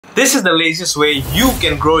This is the laziest way you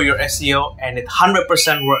can grow your SEO, and it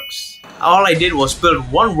 100% works. All I did was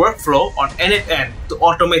build one workflow on n8n to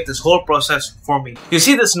automate this whole process for me. You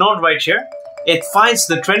see this node right here? It finds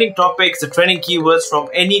the trending topics, the trending keywords from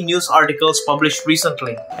any news articles published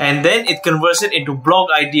recently, and then it converts it into blog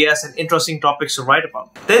ideas and interesting topics to write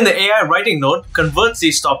about. Then the AI writing node converts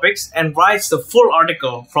these topics and writes the full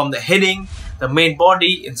article from the heading, the main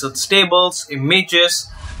body, inserts tables,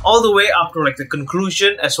 images, all the way up to the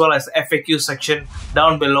conclusion as well as the FAQ section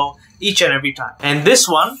down below each and every time. And this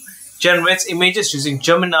one generates images using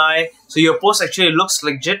Gemini, so your post actually looks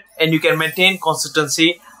legit and you can maintain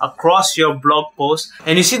consistency across your blog post.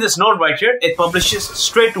 And you see this node right here, it publishes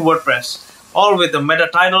straight to WordPress, all with the meta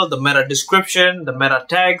title, the meta description, the meta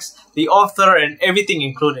tags, the author, and everything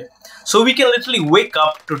included. So we can literally wake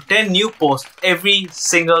up to 10 new posts every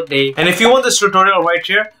single day. And if you want this tutorial right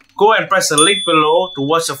here, go and press the link below to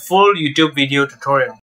watch a full YouTube video tutorial.